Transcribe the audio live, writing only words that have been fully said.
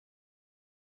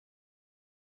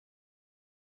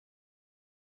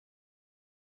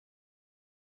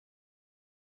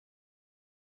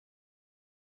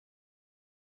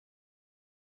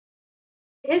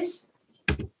is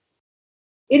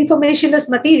information is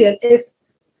material if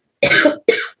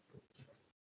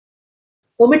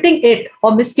omitting it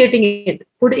or misstating it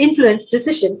could influence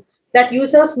decision that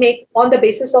users make on the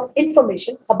basis of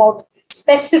information about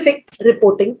specific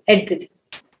reporting entity.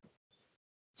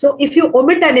 So if you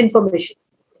omit an information,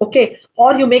 okay,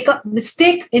 or you make a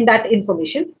mistake in that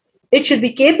information, it should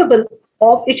be capable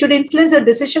of, it should influence the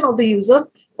decision of the users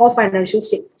of financial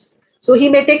statements. So he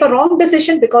may take a wrong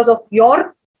decision because of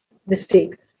your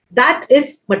mistake. That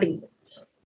is material.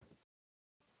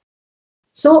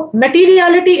 So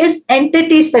materiality is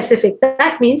entity specific.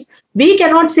 That means we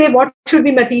cannot say what should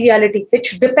be materiality.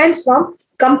 It depends from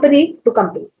company to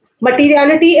company.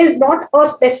 Materiality is not a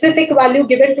specific value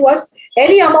given to us.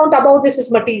 Any amount above this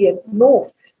is material.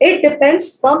 No, it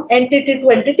depends from entity to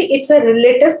entity. It's a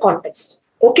relative context.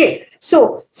 Okay,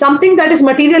 so something that is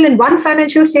material in one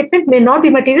financial statement may not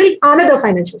be material in another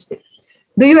financial statement.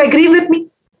 Do you agree with me?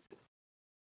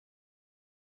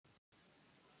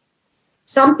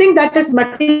 Something that is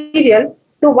material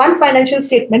to one financial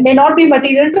statement may not be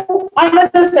material to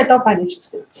another set of financial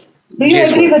statements. Do you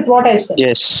agree with what I said?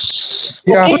 Yes.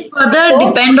 Okay. It further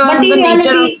depend on the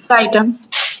nature of the item.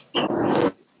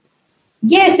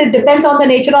 Yes, it depends on the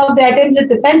nature of the items. It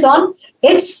depends on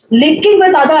its linking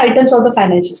with other items of the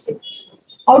financial statements.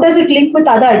 How does it link with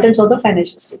other items of the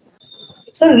financial statements?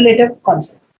 It's a relative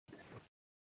concept.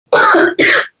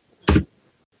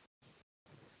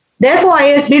 Therefore,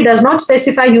 ISB does not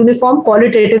specify uniform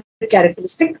qualitative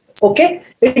characteristic. Okay,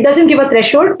 it doesn't give a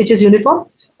threshold which is uniform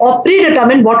or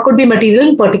predetermine what could be material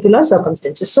in particular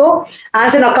circumstances. So,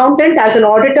 as an accountant, as an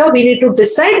auditor, we need to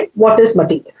decide what is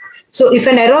material. So, if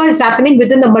an error is happening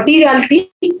within the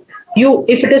materiality,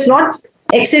 if it is not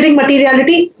exceeding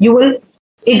materiality, you will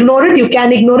ignore it. You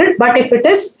can ignore it, but if it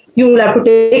is, you will have to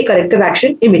take corrective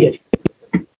action immediately.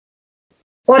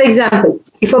 For example,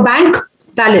 if a bank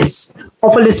balance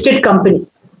of a listed company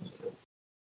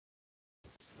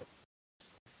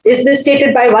is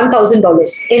misstated by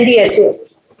 $1,000 in the SOF.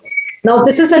 Now,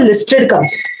 this is a listed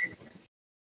company.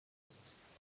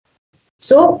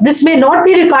 So, this may not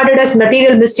be regarded as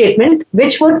material misstatement,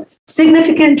 which would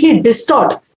significantly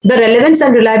distort the relevance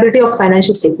and reliability of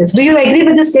financial statements. Do you agree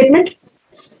with this statement?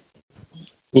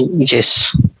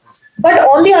 Yes. But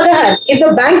on the other hand, if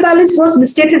the bank balance was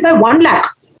misstated by 1 lakh,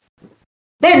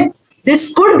 then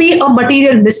this could be a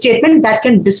material misstatement that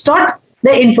can distort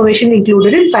the information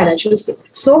included in financial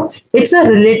statements. So it's a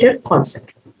relative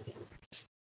concept.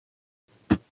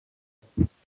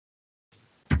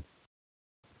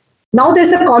 Now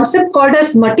there's a concept called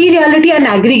as materiality and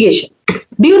aggregation.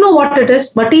 Do you know what it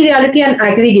is? Materiality and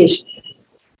aggregation.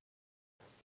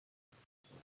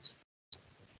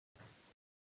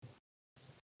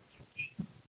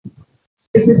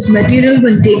 If it's material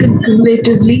when taken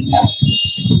cumulatively?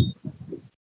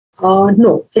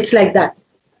 No, it's like that.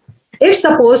 If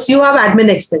suppose you have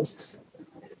admin expenses,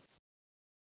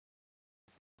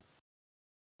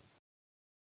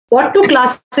 what to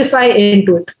classify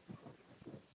into it?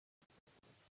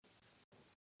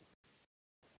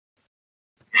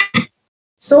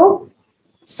 So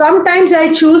sometimes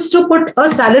I choose to put a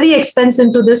salary expense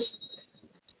into this.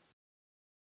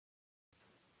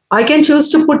 I can choose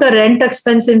to put a rent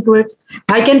expense into it.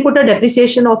 I can put a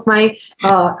depreciation of my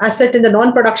asset in the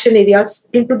non-production areas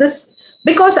into this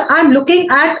because I'm looking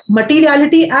at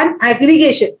materiality and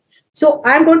aggregation. So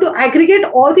I'm going to aggregate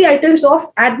all the items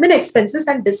of admin expenses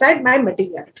and decide my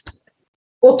materiality.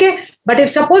 Okay, but if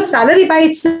suppose salary by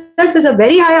itself is a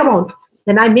very high amount,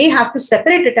 then I may have to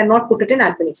separate it and not put it in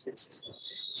admin expenses.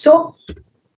 So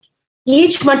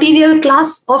each material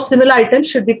class of similar items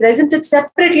should be presented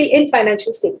separately in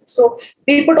financial statements. So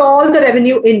we put all the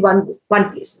revenue in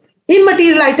one place.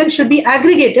 Immaterial items should be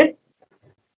aggregated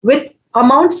with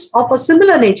amounts of a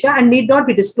similar nature and need not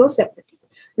be disclosed separately.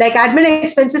 Like admin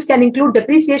expenses can include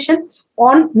depreciation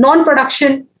on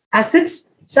non-production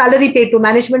assets, salary paid to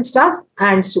management staff,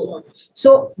 and so on.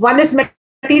 So one is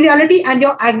materiality and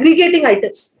your aggregating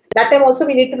items. That time also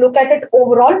we need to look at it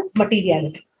overall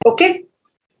materiality. Okay.